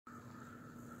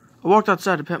I walked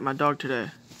outside to pet my dog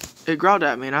today. It growled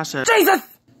at me and I said, Jesus!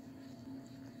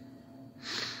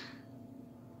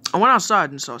 I went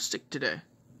outside and saw a stick today.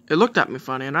 It looked at me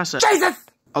funny and I said, Jesus!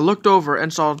 I looked over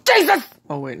and saw, Jesus!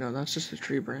 Oh wait, no, that's just a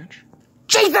tree branch.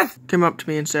 Jesus! Came up to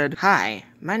me and said, hi,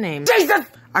 my name's Jesus!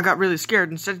 I got really scared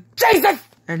and said, Jesus!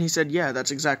 And he said, yeah, that's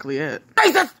exactly it.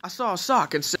 Jesus! I saw a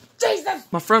sock and said, Jesus!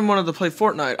 My friend wanted to play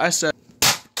Fortnite. I said,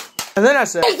 and then I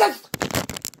said, Jesus!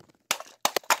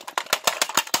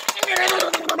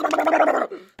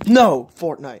 No,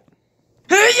 Fortnite.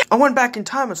 I went back in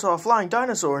time and saw a flying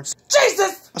dinosaur and said,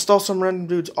 Jesus! I stole some random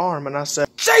dude's arm and I said,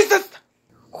 Jesus!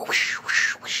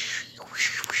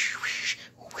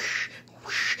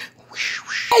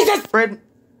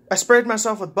 I sprayed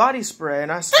myself with body spray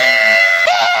and I said,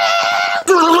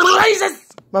 Jesus!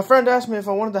 My friend asked me if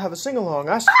I wanted to have a sing-along.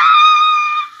 I said,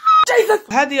 Jesus!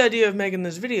 I had the idea of making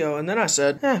this video and then I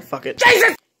said, fuck it.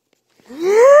 Jesus!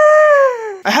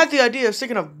 I had the idea of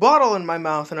sticking a bottle in my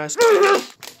mouth and I said,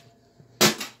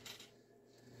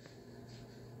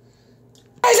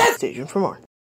 stay tuned for more.